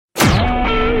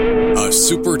a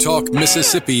Super Talk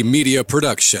Mississippi media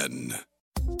production.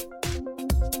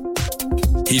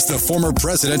 He's the former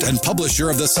president and publisher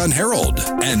of the Sun Herald,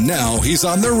 and now he's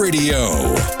on the radio.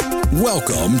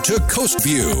 Welcome to Coast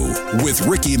View with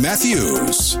Ricky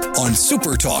Matthews on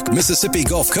Super Talk Mississippi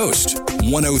Gulf Coast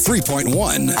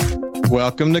 103.1.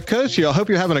 Welcome to Coast View. I hope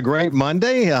you're having a great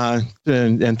Monday,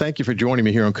 and thank you for joining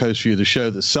me here on Coast View, the show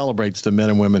that celebrates the men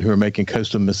and women who are making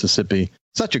coastal Mississippi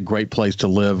such a great place to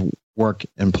live, work,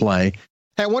 and play.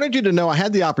 Hey, I wanted you to know I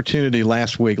had the opportunity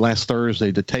last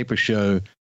Thursday, to tape a show,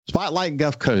 Spotlight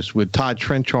Gulf Coast, with Todd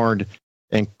Trenchard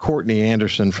and Courtney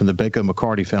Anderson from the Bacon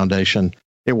McCarty Foundation.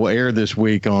 It will air this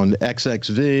week on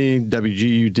XXV,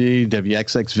 WGUD,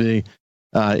 WXXV,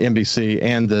 NBC,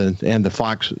 and the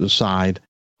Fox side.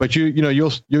 But you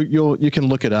can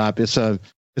look it up. It's a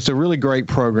really great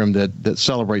program that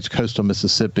celebrates coastal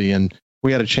Mississippi, and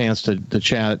we had a chance to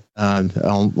chat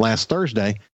on last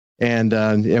Thursday, and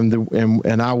I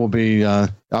will be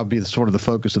I'll be sort of the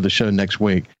focus of the show next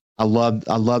week. I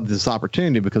love this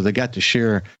opportunity because I got to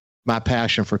share my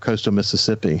passion for coastal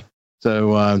Mississippi.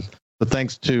 So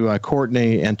thanks to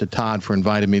Courtney and to Todd for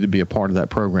inviting me to be a part of that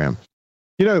program.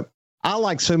 You know, I,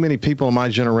 like so many people in my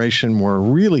generation, were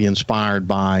really inspired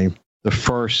by the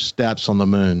first steps on the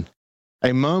moon,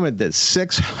 a moment that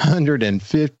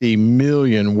 650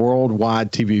 million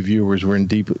worldwide TV viewers were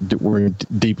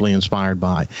deeply inspired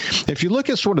by. If you look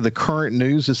at sort of the current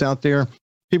news that's out there,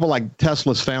 people like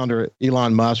Tesla's founder,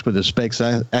 Elon Musk, with his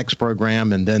SpaceX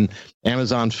program, and then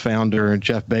Amazon's founder,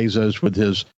 Jeff Bezos, with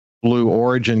his Blue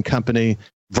Origin company,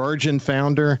 Virgin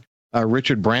founder,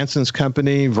 Richard Branson's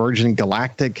company, Virgin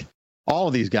Galactic. All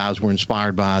of these guys were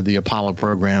inspired by the Apollo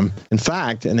program. In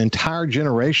fact, an entire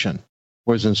generation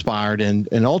was inspired, and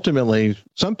ultimately,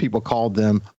 some people called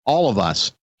them, all of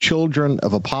us, children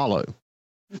of Apollo.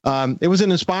 It was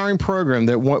an inspiring program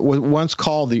that was once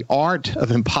called the art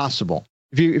of impossible.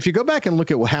 If you go back and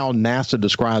look at how NASA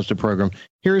describes the program,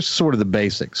 here's sort of the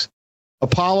basics.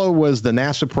 Apollo was the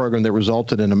NASA program that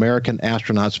resulted in American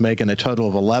astronauts making a total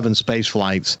of 11 space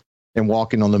flights and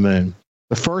walking on the moon.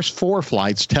 The first 4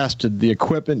 flights tested the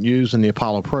equipment used in the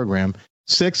Apollo program.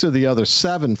 6 of the other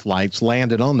 7 flights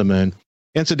landed on the moon.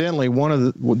 Incidentally,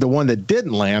 the one that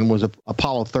didn't land was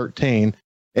Apollo 13.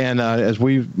 And as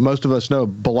most of us know,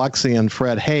 Biloxi and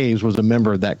Fred Hayes was a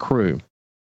member of that crew.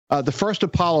 The first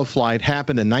Apollo flight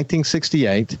happened in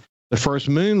 1968. The first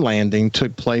moon landing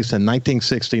took place in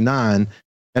 1969,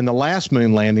 and the last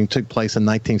moon landing took place in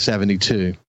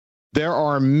 1972. There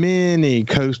are many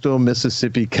coastal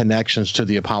Mississippi connections to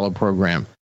the Apollo program.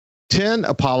 10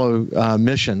 Apollo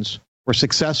missions were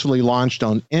successfully launched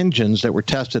on engines that were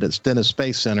tested at Stennis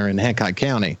Space Center in Hancock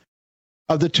County.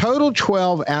 Of the total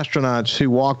 12 astronauts who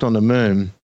walked on the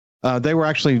moon, they were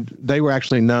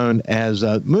actually known as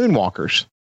moonwalkers.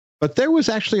 But there was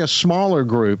actually a smaller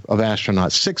group of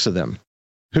astronauts, 6 of them,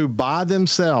 who by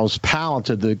themselves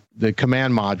piloted the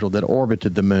command module that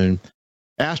orbited the moon.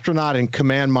 Astronaut and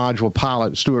command module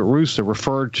pilot Stuart Roosa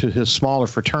referred to his smaller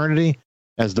fraternity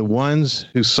as the ones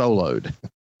who soloed.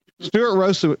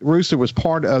 Stuart Roosa was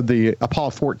part of the Apollo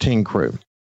 14 crew.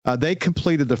 They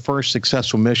completed the first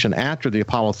successful mission after the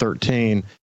Apollo 13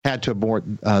 had to abort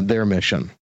their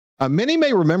mission. Many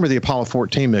may remember the Apollo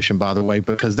 14 mission, by the way,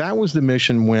 because that was the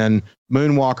mission when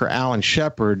moonwalker Alan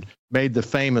Shepard made the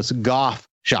famous Goff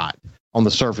shot on the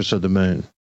surface of the moon.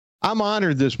 I'm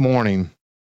honored this morning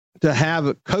to have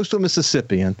a coastal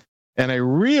Mississippian and a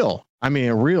real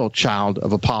child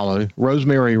of Apollo,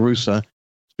 Rosemary Roosa,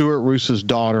 Stuart Roosa's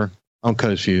daughter, on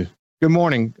Coast View. Good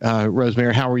morning,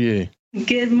 Rosemary. How are you?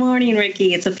 Good morning,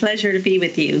 Ricky. It's a pleasure to be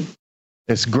with you.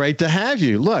 It's great to have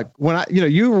you. Look, when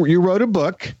you wrote a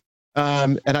book.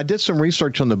 And I did some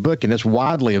research on the book, and it's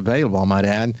widely available, I might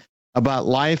add, about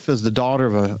life as the daughter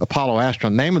of an Apollo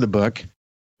astronaut. The name of the book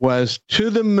was To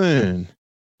the Moon,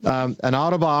 an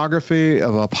autobiography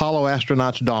of an Apollo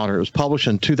astronaut's daughter. It was published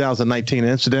in 2019.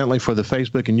 Incidentally, for the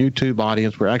Facebook and YouTube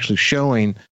audience, we're actually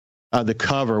showing the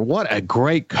cover. What a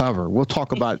great cover. We'll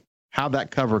talk about how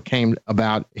that cover came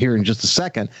about here in just a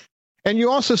second. And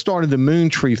you also started the Moon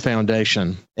Tree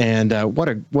Foundation, and what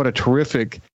a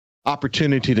terrific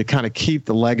opportunity to kind of keep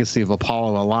the legacy of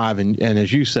Apollo alive, and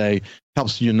as you say,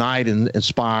 helps unite and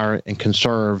inspire and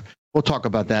conserve. We'll talk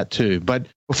about that too. But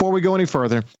before we go any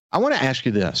further, I want to ask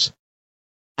you this.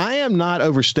 I am not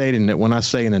overstating it when I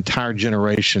say an entire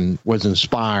generation was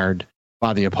inspired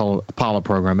by the Apollo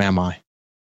program, am I?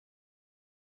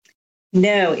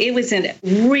 No, it was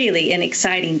really an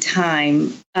exciting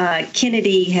time.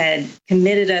 Kennedy had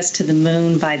committed us to the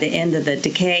moon by the end of the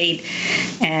decade.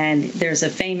 And there's a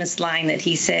famous line that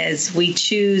he says, "We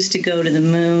choose to go to the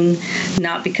moon,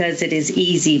 not because it is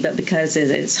easy, but because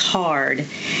it is hard."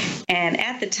 And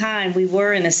at the time, we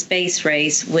were in a space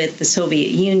race with the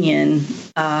Soviet Union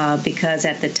because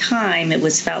at the time it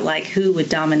was felt like who would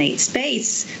dominate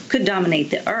space could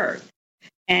dominate the Earth.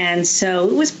 And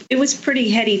so it was pretty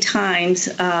heady times.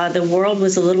 The world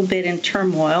was a little bit in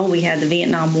turmoil. We had the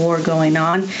Vietnam War going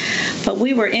on, but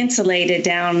we were insulated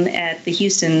down at the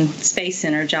Houston Space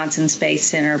Center, Johnson Space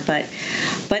Center.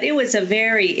 But it was a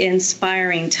very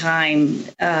inspiring time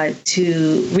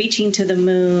to reaching to the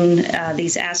moon.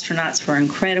 These astronauts were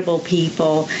incredible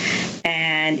people,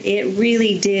 and it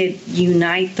really did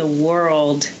unite the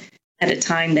world at a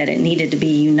time that it needed to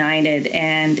be united.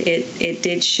 And it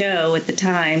did show at the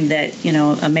time that,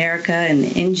 America and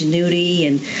ingenuity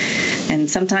and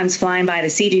sometimes flying by the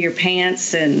seat of your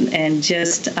pants and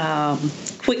just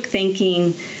quick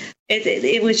thinking.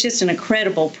 It was just an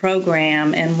incredible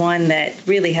program and one that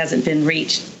really hasn't been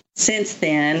reached since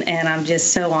then. And I'm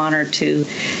just so honored to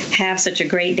have such a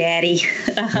great daddy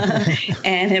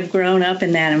and have grown up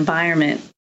in that environment.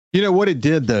 You know, what it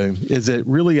did, though, is it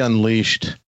really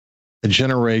unleashed a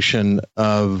generation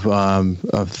of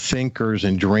thinkers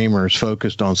and dreamers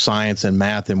focused on science and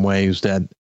math in ways that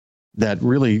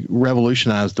really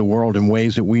revolutionized the world in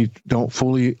ways that we don't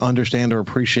fully understand or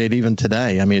appreciate even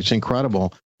today. I mean, it's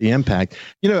incredible, the impact.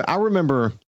 I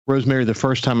remember, Rosemary, the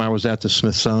first time I was at the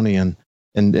Smithsonian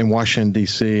in Washington,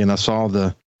 D.C., and I saw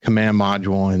the command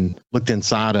module and looked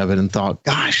inside of it and thought,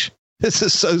 gosh, this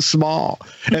is so small.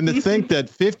 And to think that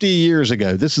 50 years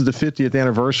ago, this is the 50th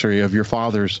anniversary of your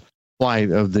father's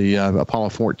flight of the Apollo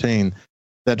 14,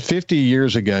 that 50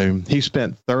 years ago, he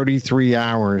spent 33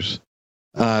 hours,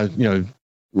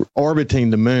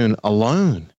 orbiting the moon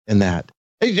alone in that.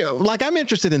 Like, I'm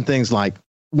interested in things like,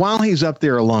 while he's up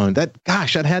there alone, that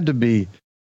had to be,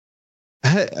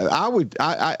 I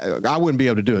wouldn't be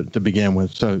able to do it to begin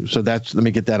with. So let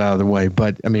me get that out of the way.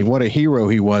 But I mean, what a hero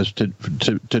he was to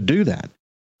do that.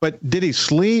 But did he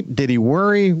sleep? Did he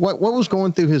worry? What was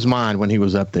going through his mind when he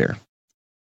was up there?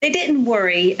 They didn't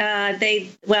worry.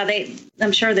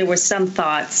 I'm sure there were some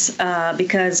thoughts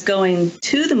because going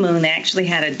to the moon, they actually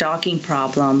had a docking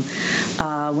problem.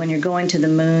 When you're going to the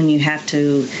moon, you have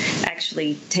to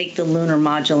actually take the lunar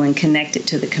module and connect it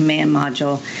to the command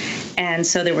module. And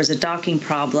so there was a docking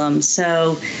problem.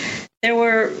 So there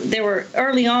were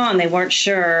early on, they weren't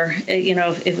sure,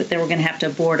 if they were going to have to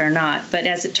abort or not. But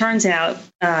as it turns out,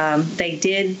 they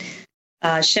did.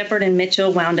 Shepard and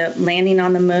Mitchell wound up landing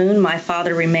on the moon. My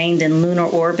father remained in lunar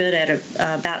orbit at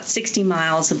about 60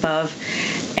 miles above,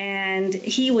 and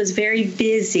he was very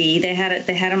busy. They had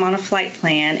him on a flight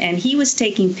plan, and he was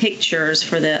taking pictures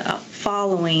for the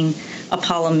following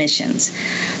Apollo missions.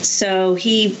 So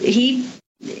he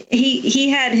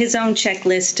had his own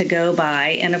checklist to go by,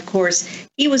 and of course,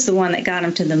 he was the one that got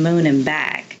him to the moon and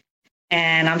back.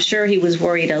 And I'm sure he was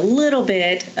worried a little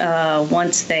bit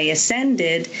once they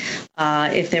ascended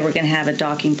if they were going to have a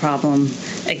docking problem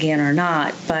again or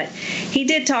not. But he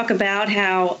did talk about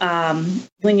how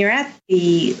when you're at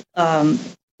the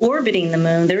orbiting the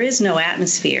moon, there is no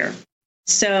atmosphere.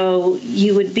 So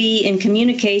you would be in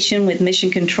communication with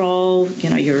mission control.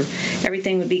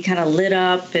 Everything would be kind of lit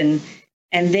up, and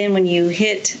then when you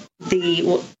hit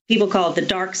people call it the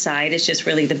dark side, it's just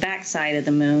really the back side of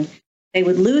the moon. They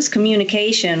would lose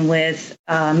communication with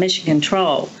mission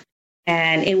control,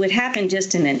 and it would happen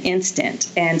just in an instant.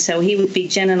 And so he would be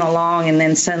jenning along, and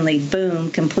then suddenly,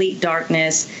 boom, complete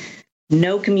darkness,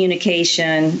 no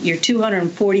communication. You're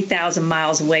 240,000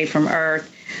 miles away from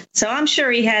Earth. So I'm sure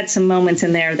he had some moments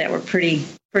in there that were pretty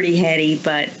heady,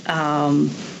 but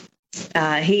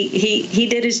he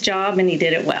did his job, and he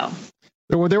did it well.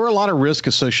 There were a lot of risks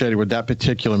associated with that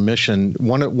particular mission.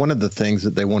 One of the things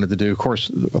that they wanted to do, of course,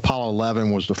 Apollo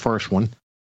 11 was the first one.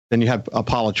 Then you had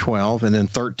Apollo 12, and then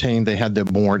 13 they had to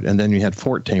abort, and then you had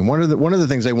 14. One of the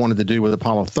things they wanted to do with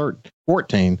Apollo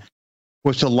 14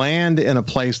 was to land in a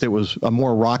place that was a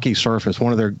more rocky surface.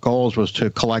 One of their goals was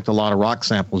to collect a lot of rock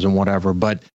samples and whatever.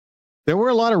 But there were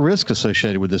a lot of risks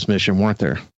associated with this mission, weren't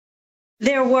there?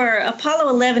 There were. Apollo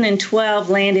 11 and 12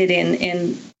 landed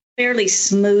in fairly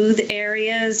smooth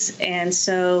areas. And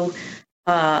so,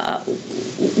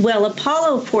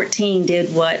 Apollo 14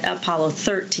 did what Apollo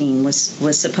 13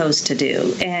 was supposed to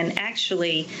do. And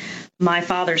actually, my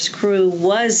father's crew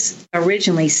was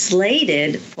originally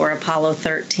slated for Apollo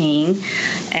 13,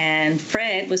 and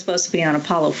Fred was supposed to be on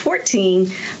Apollo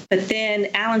 14. But then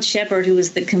Alan Shepard, who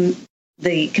was the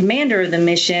the commander of the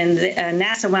mission,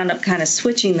 NASA wound up kind of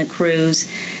switching the crews.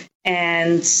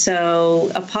 And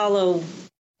so Apollo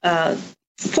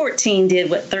 14 did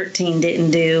what 13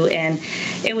 didn't do, and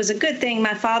it was a good thing.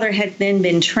 My father had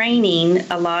been training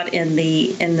a lot in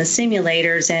the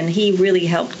simulators, and he really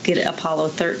helped get Apollo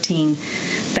 13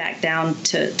 back down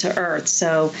to Earth.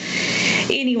 So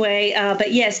anyway,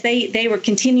 but yes, they were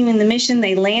continuing the mission.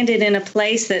 They landed in a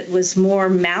place that was more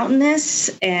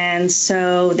mountainous, and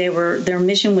so their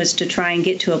mission was to try and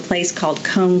get to a place called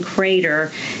Cone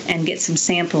Crater and get some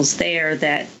samples there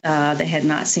that they had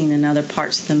not seen in other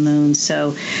parts of the moon.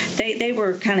 So they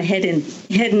were kind of heading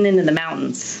into the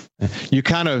mountains. You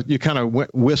kind of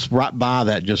whisked right by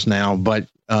that just now, but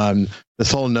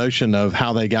this whole notion of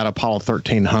how they got Apollo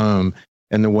 13 home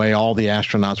and the way all the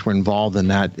astronauts were involved in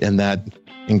that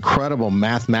incredible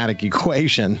mathematic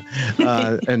equation,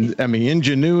 and I mean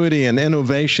ingenuity and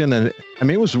innovation, and I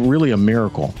mean it was really a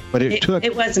miracle. But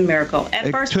it was a miracle. At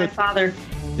first, my father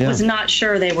was not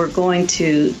sure they were going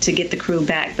to get the crew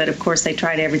back, but of course they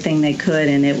tried everything they could,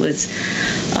 and it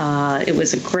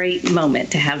was a great moment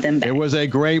to have them back. It was a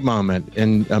great moment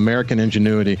in American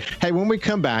ingenuity. Hey, when we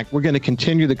come back, we're going to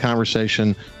continue the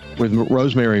conversation with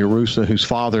Rosemary Arusa, whose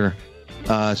father,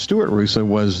 Stuart Arusa,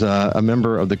 was a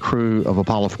member of the crew of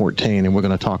Apollo 14, and we're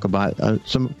going to talk about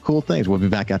some cool things. We'll be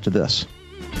back after this.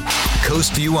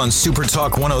 Coast View on Super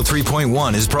Talk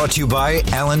 103.1 is brought to you by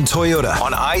Allen Toyota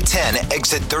on I-10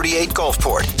 exit 38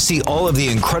 Gulfport. See all of the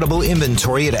incredible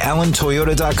inventory at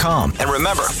allentoyota.com. And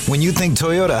remember, when you think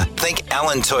Toyota, think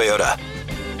Allen Toyota.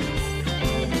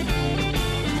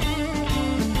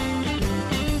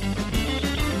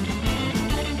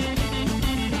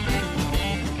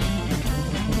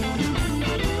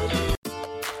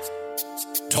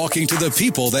 Talking to the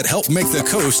people that help make the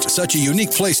coast such a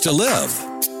unique place to live.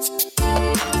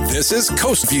 This is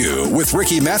Coast View with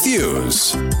Ricky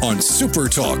Matthews on Super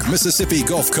Talk Mississippi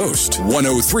Gulf Coast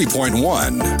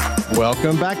 103.1.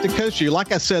 Welcome back to Coast View.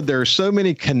 Like I said, there are so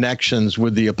many connections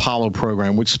with the Apollo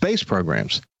program, with space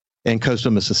programs in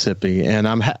coastal Mississippi, and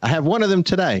I have one of them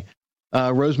today.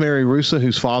 Rosemary Arusa,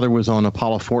 whose father was on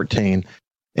Apollo 14.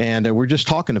 And we're just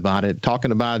talking about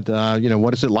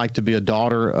what is it like to be a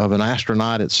daughter of an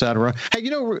astronaut, et cetera. Hey,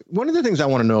 one of the things I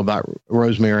want to know about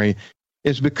Rosemary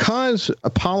is because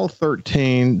Apollo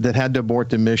 13 that had to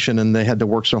abort the mission and they had to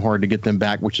work so hard to get them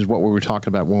back, which is what we were talking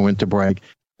about when we went to break,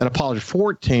 and Apollo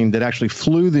 14 that actually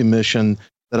flew the mission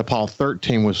that Apollo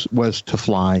 13 was to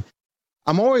fly.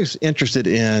 I'm always interested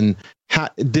in how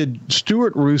did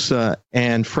Stuart Arusa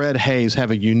and Fred Haise have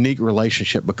a unique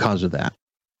relationship because of that?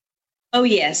 Oh,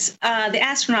 yes. The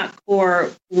astronaut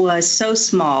corps was so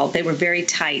small. They were very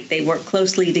tight. They worked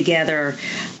closely together.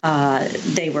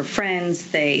 They were friends.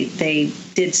 They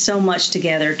did so much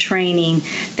together, training.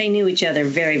 They knew each other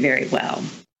very, very well.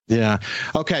 Yeah.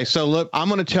 Okay. So look, I'm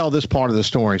going to tell this part of the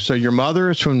story. So your mother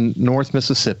is from North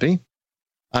Mississippi.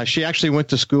 She actually went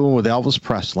to school with Elvis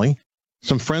Presley.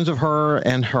 Some friends of her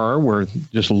and her were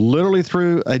just literally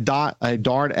threw a dart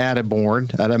at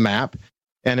a map.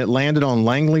 And it landed on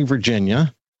Langley,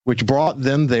 Virginia, which brought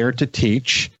them there to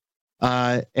teach.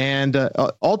 And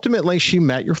ultimately, she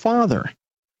met your father.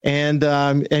 And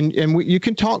you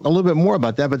can talk a little bit more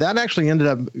about that. But that actually ended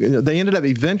up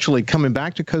eventually coming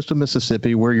back to coastal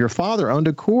Mississippi, where your father owned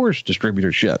a Coors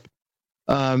distributorship.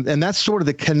 And that's sort of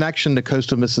the connection to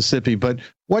coastal Mississippi. But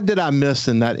what did I miss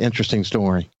in that interesting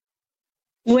story?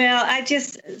 Well,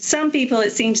 some people,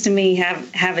 it seems to me,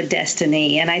 have a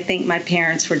destiny. And I think my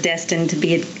parents were destined to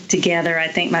be together. I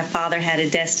think my father had a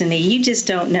destiny. You just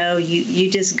don't know.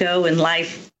 You just go and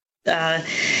life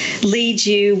leads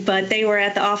you. But they were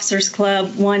at the Officers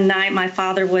Club one night. My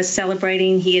father was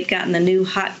celebrating. He had gotten the new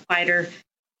hot fighter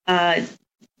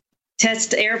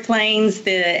test airplanes,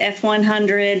 the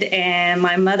F-100, and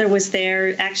my mother was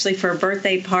there actually for a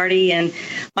birthday party, and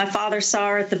my father saw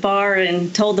her at the bar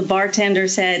and told the bartender,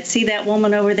 said, "See that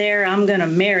woman over there? I'm going to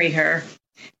marry her."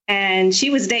 And she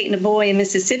was dating a boy in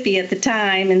Mississippi at the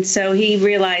time, and so he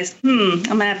realized, I'm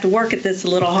going to have to work at this a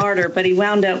little harder, but he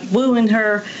wound up wooing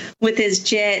her with his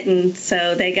jet, and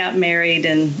so they got married,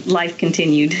 and life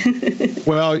continued.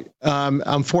 Well,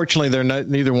 unfortunately, they're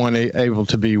neither one able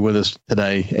to be with us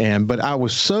today, but I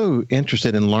was so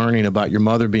interested in learning about your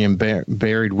mother being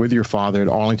buried with your father at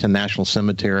Arlington National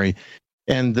Cemetery,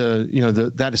 and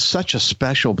that is such a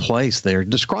special place there.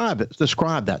 Describe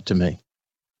that to me.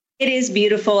 It is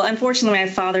beautiful. Unfortunately, my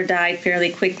father died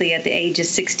fairly quickly at the age of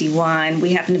 61.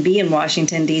 We happened to be in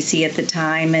Washington, D.C. at the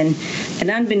time, and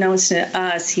unbeknownst to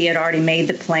us, he had already made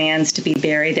the plans to be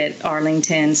buried at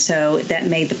Arlington, so that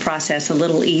made the process a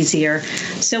little easier.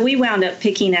 So we wound up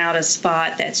picking out a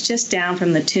spot that's just down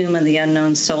from the Tomb of the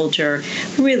Unknown Soldier.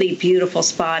 Really beautiful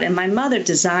spot, and my mother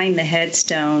designed the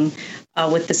headstone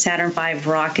with the Saturn V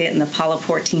rocket and the Apollo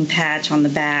 14 patch on the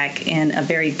back, and a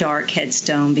very dark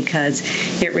headstone because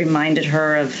it reminded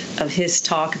her of his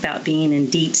talk about being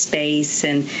in deep space,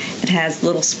 and it has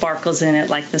little sparkles in it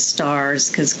like the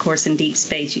stars, because of course in deep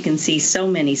space you can see so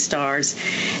many stars.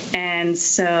 And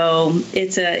so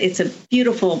it's a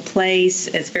beautiful place.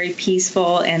 It's very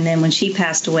peaceful. And then when she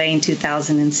passed away in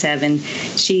 2007,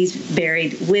 she's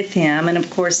buried with him, and of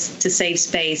course to save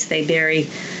space they bury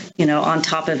on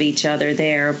top of each other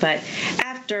there. But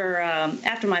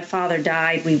after my father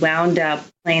died, we wound up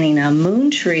planting a moon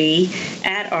tree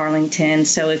at Arlington.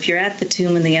 So if you're at the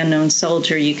Tomb of the Unknown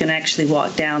Soldier, you can actually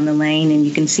walk down the lane and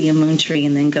you can see a moon tree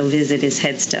and then go visit his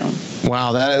headstone.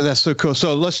 Wow, that's so cool.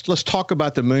 So let's talk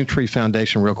about the Moon Tree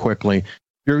Foundation real quickly.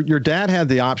 Your dad had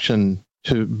the option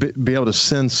to be able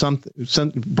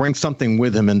to bring something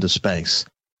with him into space.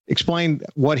 Explain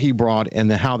what he brought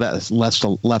and how that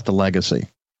left a legacy.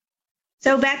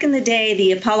 So back in the day,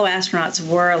 the Apollo astronauts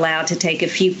were allowed to take a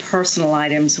few personal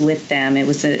items with them. It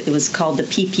was called the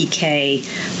PPK,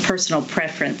 Personal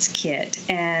Preference Kit.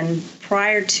 And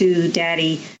prior to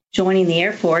Daddy joining the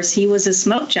Air Force, he was a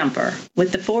smoke jumper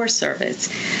with the Forest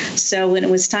Service. So when it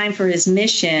was time for his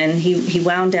mission, he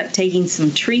wound up taking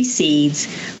some tree seeds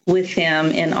with him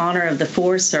in honor of the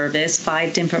Forest Service,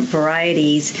 5 different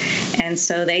varieties. And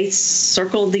so they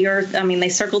circled the Earth. They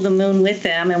circled the moon with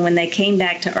them. And when they came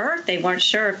back to Earth, they weren't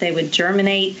sure if they would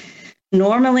germinate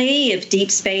normally, if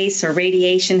deep space or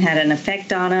radiation had an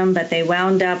effect on them, but they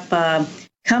wound up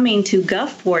coming to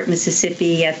Gulfport,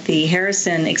 Mississippi at the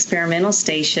Harrison Experimental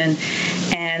Station.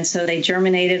 And so they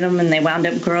germinated them and they wound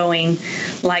up growing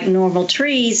like normal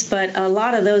trees. But a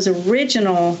lot of those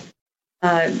original,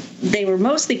 they were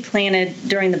mostly planted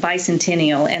during the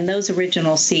bicentennial, and those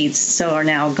original seeds are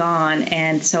now gone.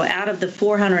 And so out of the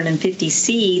 450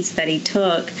 seeds that he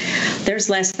took,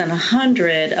 there's less than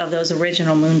 100 of those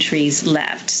original moon trees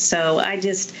left. So I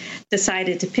just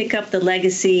decided to pick up the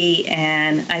legacy,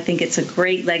 and I think it's a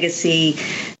great legacy.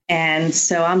 And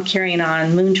so I'm carrying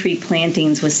on moon tree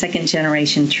plantings with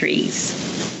second-generation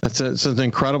trees. It's an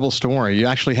incredible story. You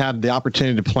actually had the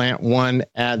opportunity to plant one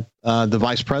at the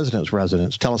Vice President's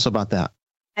residence. Tell us about that.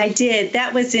 I did.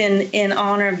 That was in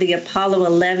honor of the Apollo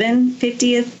 11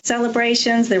 50th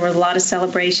celebrations. There were a lot of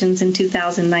celebrations in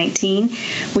 2019.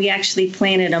 We actually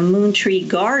planted a moon tree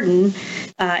garden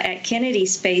at Kennedy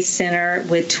Space Center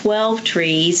with 12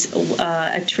 trees,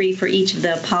 a tree for each of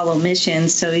the Apollo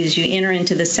missions. So as you enter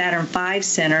into the Saturn V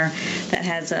Center that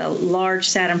has a large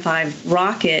Saturn V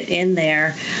rocket in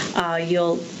there,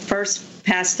 you'll first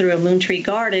pass through a moon tree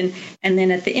garden. And then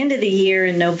at the end of the year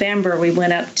in November, we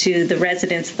went up to the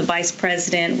residence of the Vice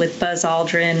President with Buzz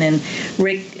Aldrin and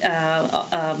Rick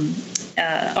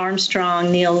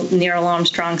Armstrong, Neil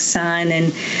Armstrong's son.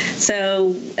 And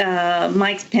so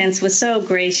Mike Pence was so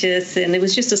gracious, and it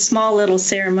was just a small little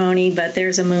ceremony, but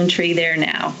there's a moon tree there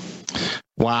now.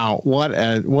 Wow, what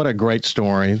a great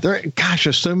story.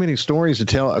 There's so many stories to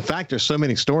tell. In fact, there's so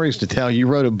many stories to tell. You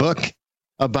wrote a book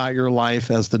about your life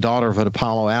as the daughter of an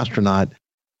Apollo astronaut.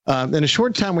 In a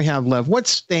short time we have left, what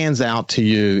stands out to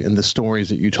you in the stories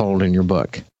that you told in your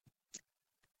book?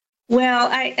 Well,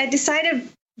 I decided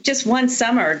just one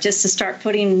summer just to start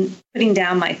putting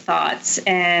down my thoughts.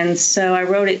 And so I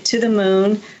wrote it to the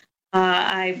moon.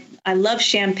 I love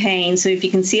champagne. So if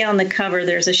you can see on the cover,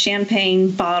 there's a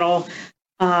champagne bottle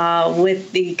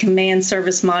with the command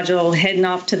service module heading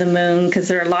off to the moon, because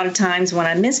there are a lot of times when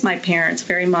I miss my parents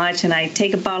very much, and I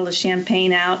take a bottle of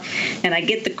champagne out and I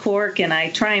get the cork and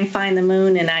I try and find the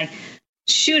moon and I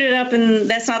shoot it up, and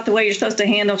that's not the way you're supposed to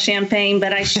handle champagne,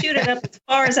 but I shoot it up as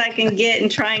far as I can get and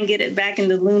try and get it back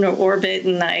into lunar orbit,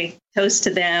 and I toast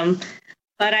to them.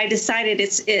 But I decided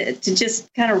to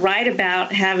just kind of write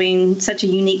about having such a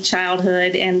unique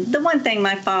childhood. And the one thing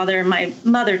my father and my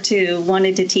mother, too,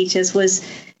 wanted to teach us was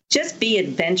just be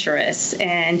adventurous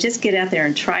and just get out there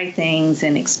and try things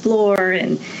and explore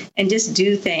and just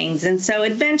do things. And so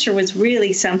adventure was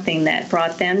really something that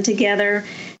brought them together.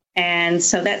 And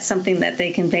so that's something that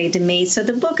they conveyed to me. So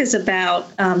the book is about,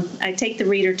 I take the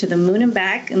reader to the moon and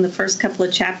back in the first couple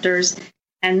of chapters.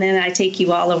 And then I take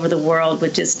you all over the world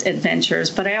with just adventures.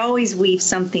 But I always weave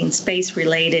something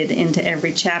space-related into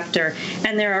every chapter.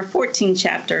 And there are 14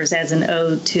 chapters as an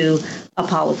ode to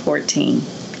Apollo 14.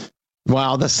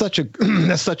 Wow, that's such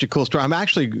a cool story. I'm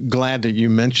actually glad that you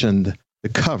mentioned the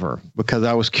cover because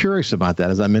I was curious about that.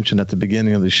 As I mentioned at the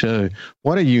beginning of the show,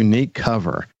 what a unique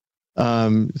cover.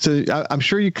 So I'm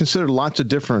sure you considered lots of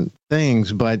different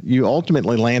things, but you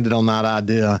ultimately landed on that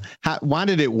idea. Why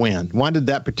did it win? Why did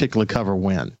that particular cover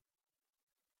win?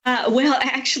 Well,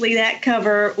 actually, that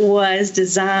cover was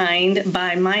designed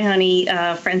by my honey,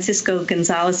 Francisco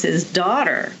Gonzalez's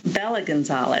daughter, Bella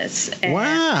Gonzalez. And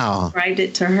wow. I described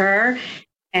it to her.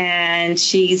 And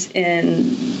she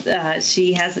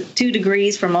has 2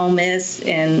 degrees from Ole Miss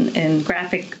in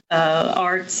graphic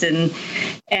arts.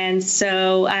 And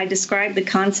so I described the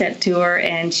concept to her,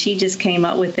 and she just came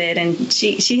up with it. And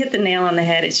she hit the nail on the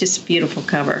head. It's just a beautiful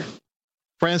cover.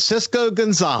 Francisco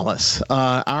Gonzalez,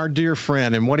 our dear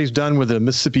friend, and what he's done with the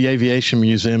Mississippi Aviation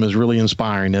Museum is really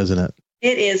inspiring, isn't it?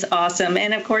 It is awesome.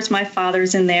 And of course, my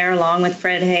father's in there along with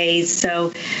Fred Hayes.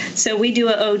 So we do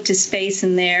an ode to space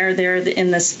in there. They're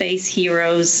in the Space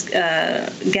Heroes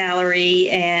gallery.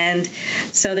 And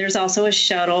so there's also a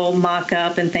shuttle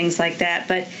mock-up and things like that.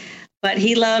 But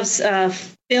he loves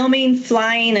filming,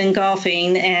 flying, and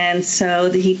golfing. And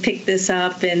so he picked this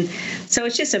up. And so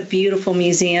it's just a beautiful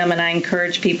museum. And I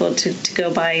encourage people to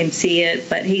go by and see it.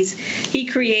 But he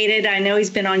created, I know he's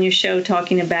been on your show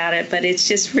talking about it, but it's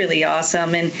just really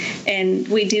awesome. And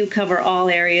we do cover all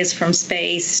areas from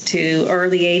space to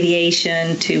early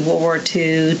aviation to World War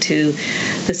II to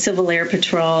the Civil Air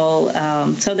Patrol.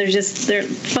 So there's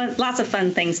lots of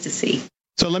fun things to see.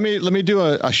 So let me do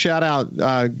a shout out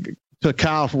to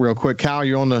Kyle real quick. Kyle,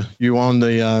 you on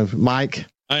the mic?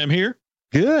 I am here.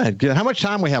 Good. How much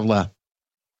time we have left?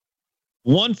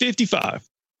 1:55.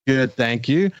 Good. Thank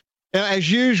you.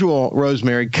 As usual,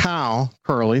 Rosemary, Kyle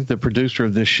Curley, the producer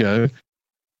of this show,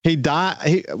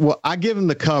 I give him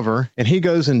the cover and he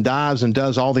goes and dives and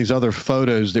does all these other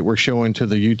photos that we're showing to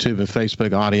the YouTube and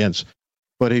Facebook audience.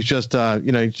 But he's just,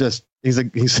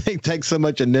 he takes so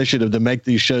much initiative to make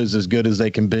these shows as good as they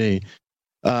can be.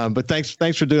 But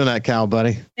thanks for doing that, Kyle,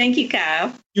 buddy. Thank you,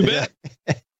 Kyle. You bet.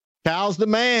 Kyle's the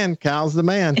man.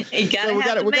 We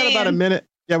got about a minute.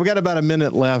 Yeah, we got about a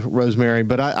minute left, Rosemary.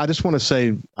 But I just want to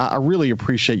say I really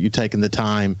appreciate you taking the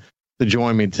time to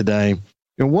join me today.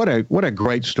 And what a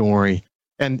great story.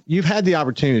 And you've had the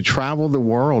opportunity to travel the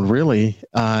world, really,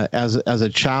 as a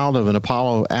child of an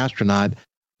Apollo astronaut,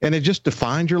 and it just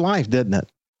defined your life, didn't it?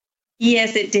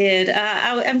 Yes, it did.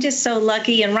 I'm just so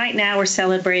lucky. And right now we're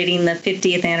celebrating the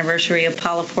 50th anniversary of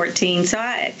Apollo 14. So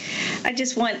I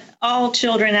just want all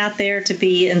children out there to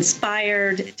be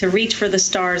inspired, to reach for the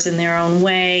stars in their own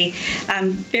way. I'm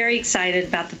very excited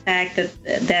about the fact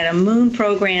that a moon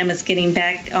program is getting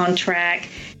back on track,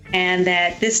 and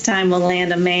that this time we'll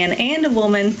land a man and a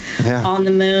woman on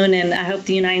the moon. And I hope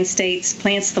the United States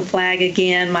plants the flag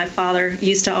again. My father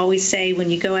used to always say, when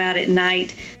you go out at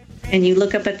night and you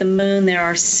look up at the moon, there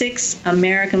are 6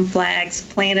 American flags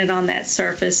planted on that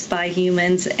surface by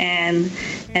humans, and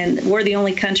we're the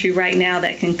only country right now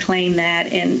that can claim that.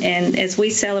 And as we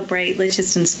celebrate, let's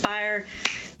just inspire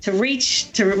to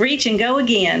reach and go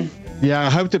again. Yeah,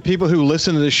 I hope that people who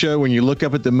listen to this show, when you look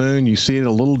up at the moon, you see it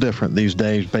a little different these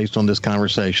days based on this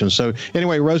conversation. So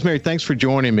anyway, Rosemary, thanks for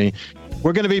joining me.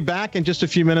 We're going to be back in just a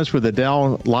few minutes with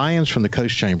Adele Lyons from the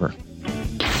Coast Chamber.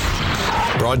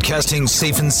 Broadcasting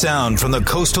safe and sound from the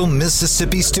coastal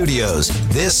Mississippi studios,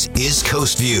 this is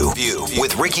Coast View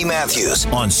with Ricky Matthews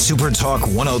on Super Talk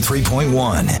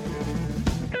 103.1.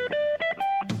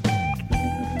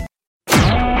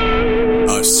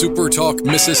 A Super Talk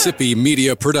Mississippi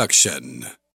media production.